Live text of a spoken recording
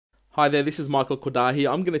Hi there, this is Michael Kodar here.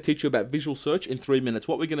 I'm going to teach you about visual search in 3 minutes.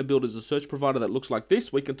 What we're going to build is a search provider that looks like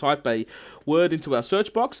this. We can type a word into our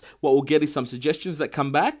search box. What we'll get is some suggestions that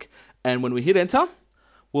come back, and when we hit enter,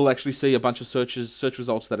 we'll actually see a bunch of search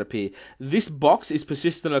results that appear. This box is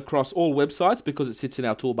persistent across all websites because it sits in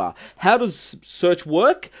our toolbar. How does search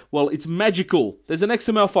work? Well, it's magical. There's an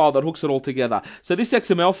XML file that hooks it all together. So this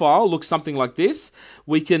XML file looks something like this.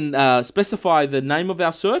 We can specify the name of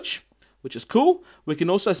our search, which is cool. We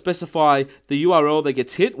can also specify the URL that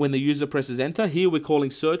gets hit when the user presses enter. Here we're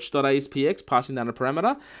calling search.aspx, passing down a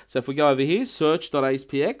parameter. So if we go over here,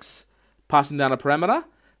 search.aspx, passing down a parameter,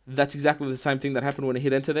 that's exactly the same thing that happened when I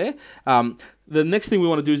hit enter there. The next thing we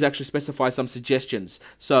want to do is actually specify some suggestions.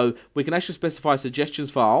 So we can actually specify a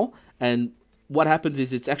suggestions file, and what happens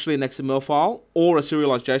is it's actually an XML file or a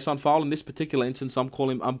serialized JSON file. In this particular instance, I'm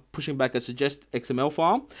pushing back a suggest XML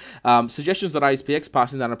file. Suggestions.aspx,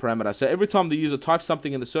 passing down a parameter. So every time the user types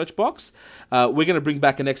something in the search box, we're going to bring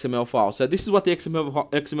back an XML file. So this is what the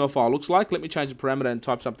XML file looks like. Let me change the parameter and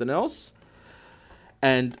type something else.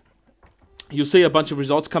 And you'll see a bunch of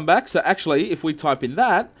results come back. So actually, if we type in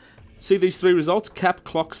that, see these three results: cap,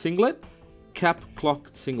 clock, singlet, cap, clock,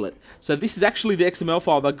 singlet. So this is actually the XML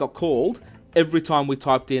file that got called every time we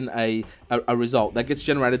typed in a result that gets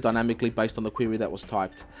generated dynamically based on the query that was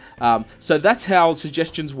typed. So that's how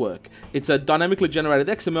suggestions work. It's a dynamically generated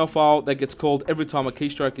XML file that gets called every time a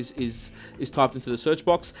keystroke is typed into the search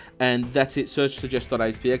box, and that's it. Search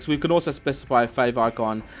suggest.aspx. We can also specify a fave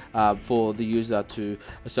icon for the user to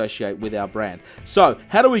associate with our brand. So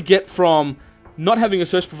how do we get from not having a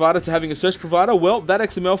search provider to having a search provider? Well, that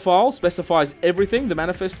XML file specifies everything, the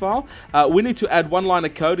manifest file. We need to add one line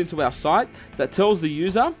of code into our site that tells the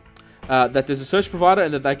user that there's a search provider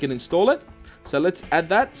and that they can install it. So let's add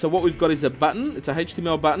that. So what we've got is a button. It's a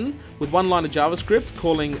HTML button with one line of JavaScript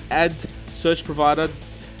calling add search provider,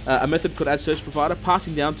 a method called add search provider,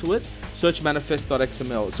 passing down to it search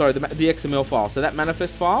manifest.xml. Sorry, the XML file. So that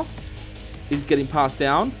manifest file is getting passed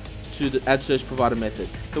down to the add search provider method.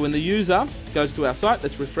 So when the user goes to our site,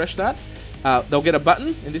 let's refresh that. They'll get a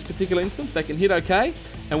button. In this particular instance, they can hit OK,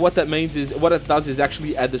 and what that means is, what it does is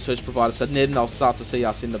actually add the search provider. So then they'll start to see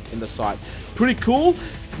us in the site. Pretty cool.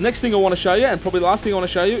 Next thing I want to show you, and probably the last thing I want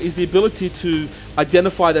to show you, is the ability to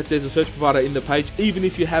identify that there's a search provider in the page, even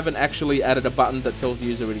if you haven't actually added a button that tells the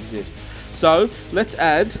user it exists. So let's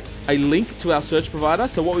add a link to our search provider.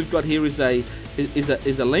 So what we've got here is a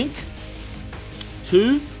link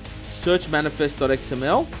to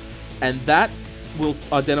searchmanifest.xml, and that will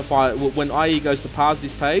identify when IE goes to parse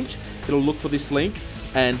this page. It'll look for this link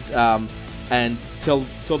and tell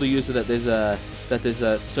the user that there's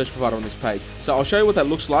a search provider on this page. So I'll show you what that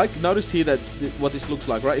looks like. Notice here that what this looks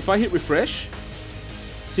like, right? If I hit refresh,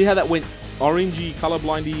 see how that went orangey,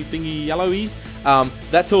 colorblindy, thingy, yellowy?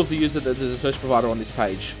 That tells the user that there's a search provider on this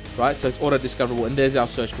page, right? So it's auto-discoverable, and there's our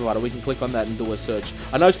search provider. We can click on that and do a search.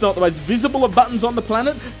 I know it's not the most visible of buttons on the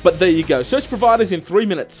planet, but there you go. Search providers in 3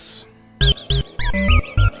 minutes.